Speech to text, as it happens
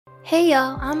Hey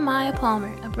y'all, I'm Maya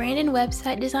Palmer, a brand and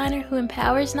website designer who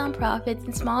empowers nonprofits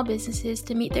and small businesses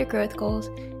to meet their growth goals,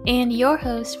 and your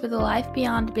host for the Life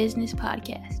Beyond Business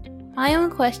podcast. My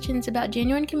own questions about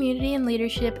genuine community and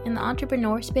leadership in the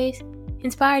entrepreneur space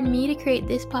inspired me to create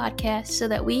this podcast so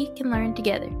that we can learn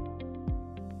together.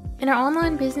 In our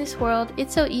online business world,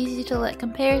 it's so easy to let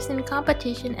comparison,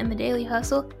 competition, and the daily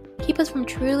hustle keep us from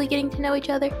truly getting to know each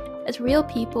other as real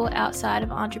people outside of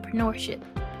entrepreneurship.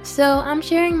 So I'm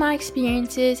sharing my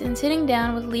experiences and sitting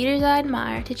down with leaders I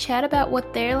admire to chat about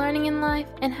what they're learning in life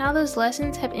and how those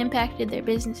lessons have impacted their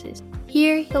businesses.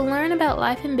 Here, you'll learn about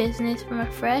life and business from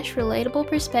a fresh, relatable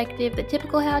perspective that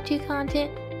typical how-to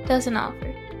content doesn't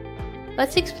offer.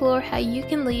 Let's explore how you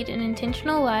can lead an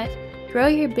intentional life, grow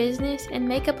your business, and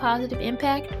make a positive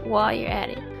impact while you're at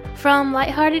it. From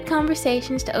lighthearted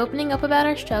conversations to opening up about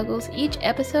our struggles, each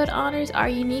episode honors our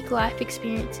unique life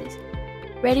experiences.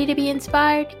 Ready to be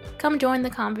inspired? Come join the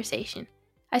conversation.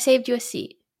 I saved you a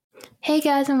seat. Hey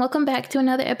guys, and welcome back to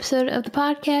another episode of the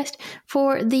podcast.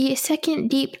 For the second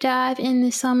deep dive in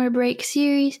the summer break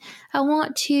series, I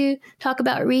want to talk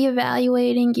about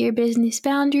reevaluating your business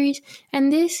boundaries,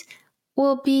 and this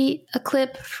will be a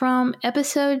clip from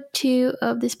episode 2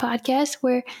 of this podcast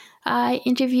where I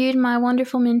interviewed my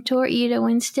wonderful mentor, Ida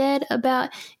Winstead, about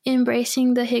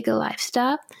embracing the Hygge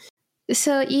lifestyle.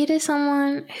 So Ida is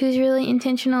someone who's really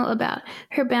intentional about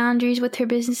her boundaries with her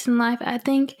business and life. I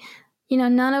think,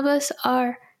 none of us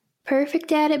are perfect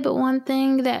at it, but one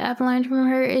thing that I've learned from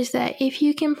her is that if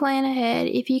you can plan ahead,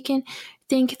 if you can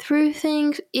think through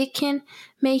things, it can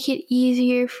make it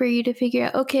easier for you to figure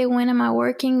out, okay, when am I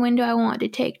working? When do I want to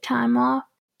take time off?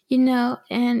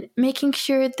 And making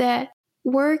sure that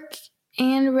work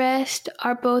and rest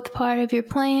are both part of your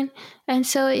plan. And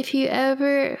so if you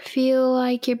ever feel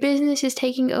like your business is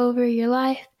taking over your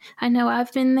life, I know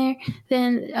I've been there,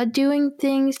 then doing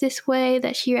things this way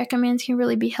that she recommends can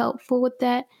really be helpful with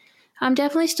that. I'm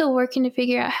definitely still working to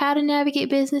figure out how to navigate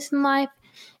business and life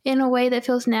in a way that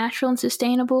feels natural and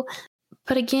sustainable.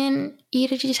 But again,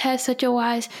 Ida just has such a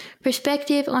wise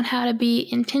perspective on how to be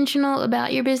intentional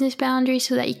about your business boundaries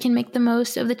so that you can make the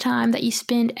most of the time that you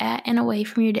spend at and away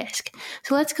from your desk.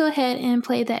 So let's go ahead and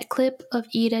play that clip of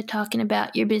Ida talking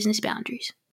about your business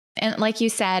boundaries. And like you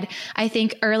said, I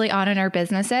think early on in our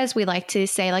businesses, we like to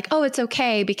say like, oh, it's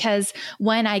okay because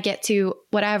when I get to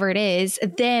whatever it is,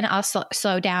 then I'll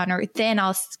slow down, or then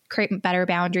I'll create better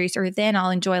boundaries, or then I'll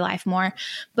enjoy life more.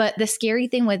 But the scary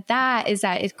thing with that is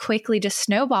that it quickly just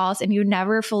snowballs and you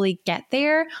never fully get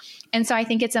there. And so I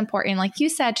think it's important, like you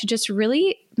said, to just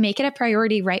really make it a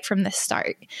priority right from the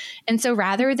start. And so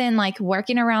rather than like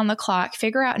working around the clock,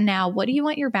 figure out now, what do you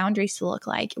want your boundaries to look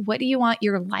like? What do you want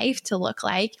your life to look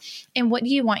like? And what do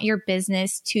you want your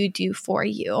business to do for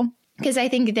you? Because I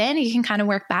think then you can kind of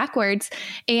work backwards,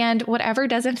 and whatever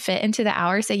doesn't fit into the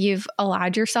hours that you've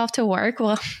allowed yourself to work,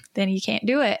 well, then you can't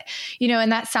do it.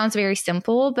 And that sounds very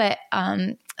simple, but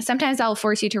sometimes that'll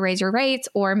force you to raise your rates,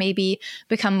 or maybe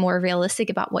become more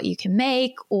realistic about what you can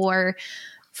make, or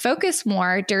focus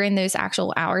more during those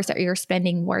actual hours that you're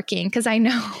spending working. Because I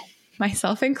know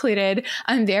myself included,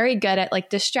 I'm very good at like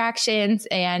distractions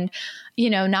and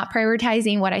not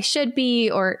prioritizing what I should be,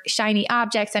 or shiny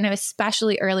objects. I know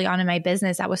especially early on in my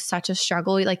business, that was such a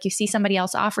struggle. Like you see somebody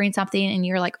else offering something and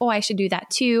you're like, oh, I should do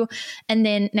that too. And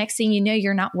then next thing you know,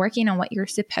 you're not working on what you're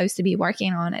supposed to be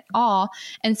working on at all.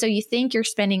 And so you think you're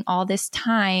spending all this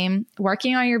time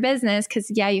working on your business because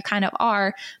you kind of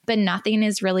are, but nothing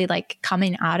is really like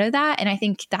coming out of that. And I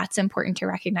think that's important to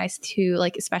recognize too,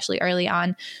 like especially early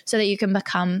on, so that you can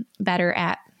become better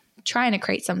at trying to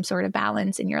create some sort of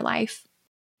balance in your life.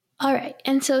 All right,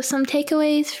 and so some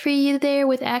takeaways for you there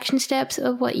with action steps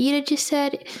of what Ida just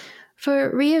said.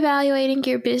 For reevaluating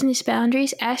your business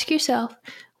boundaries, ask yourself,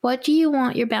 what do you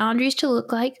want your boundaries to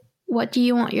look like? What do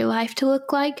you want your life to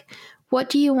look like? What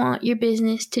do you want your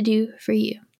business to do for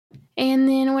you? And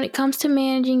then when it comes to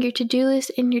managing your to-do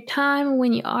list and your time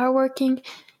when you are working,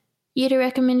 Ida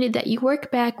recommended that you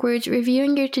work backwards,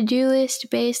 reviewing your to-do list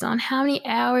based on how many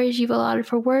hours you've allotted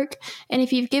for work. And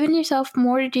if you've given yourself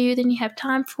more to do than you have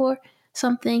time for,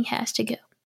 something has to go.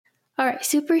 All right,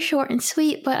 super short and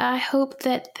sweet, but I hope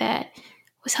that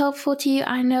was helpful to you.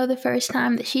 I know the first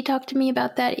time that she talked to me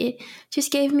about that, it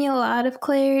just gave me a lot of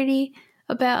clarity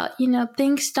about,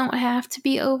 things don't have to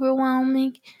be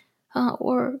overwhelming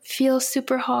or feel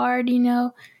super hard,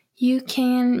 You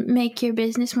can make your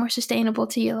business more sustainable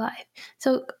to your life.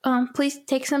 So please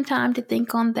take some time to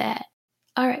think on that.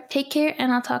 All right, take care,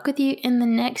 and I'll talk with you in the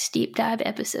next deep dive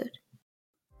episode.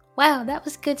 Wow, that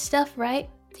was good stuff, right?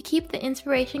 To keep the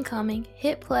inspiration coming,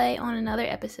 hit play on another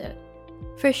episode.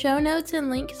 For show notes and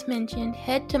links mentioned,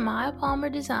 head to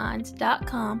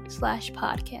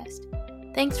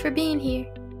myapalmerdesigns.com/podcast. Thanks for being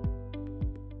here.